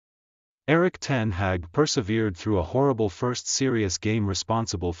Erik ten Hag persevered through a horrible first serious game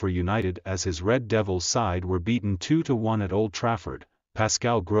responsible for United as his Red Devils side were beaten 2-1 at Old Trafford.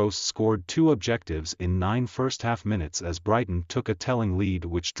 Pascal Gross scored 2 objectives in 9 first-half minutes as Brighton took a telling lead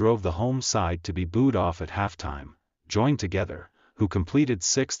which drove the home side to be booed off at halftime. Joined together, who completed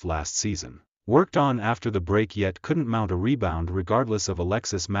 6th last season, worked on after the break yet couldn't mount a rebound regardless of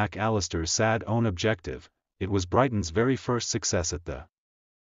Alexis Mac Allister's sad own objective. It was Brighton's very first success at the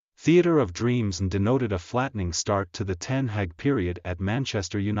Theatre of Dreams and denoted a flattening start to the Ten Hag period at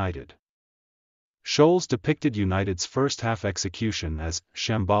Manchester United. Scholes depicted United's first-half execution as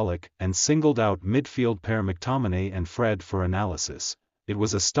shambolic and singled out midfield pair McTominay and Fred for analysis. It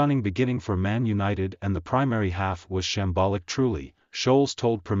was a stunning beginning for Man United and the primary half was shambolic truly, Scholes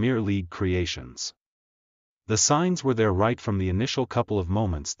told Premier League Creations. The signs were there right from the initial couple of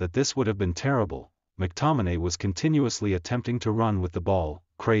moments that this would have been terrible. McTominay was continuously attempting to run with the ball,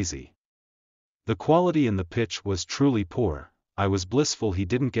 crazy. The quality in the pitch was truly poor. I was blissful he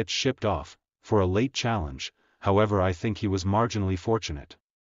didn't get shipped off for a late challenge, however I think he was marginally fortunate.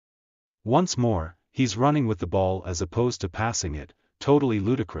 Once more, he's running with the ball as opposed to passing it, totally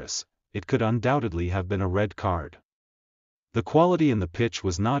ludicrous. It could undoubtedly have been a red card. The quality in the pitch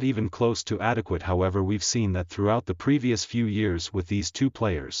was not even close to adequate, however we've seen that throughout the previous few years with these two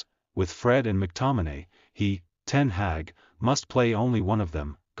players, with Fred and McTominay, Ten Hag, must play only one of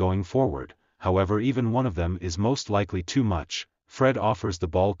them, going forward. However even one of them is most likely too much. Fred offers the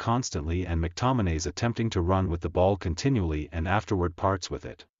ball constantly and McTominay's attempting to run with the ball continually and afterward parts with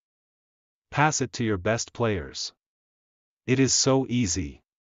it. Pass it to your best players. It is so easy.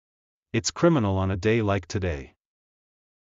 It's criminal on a day like today.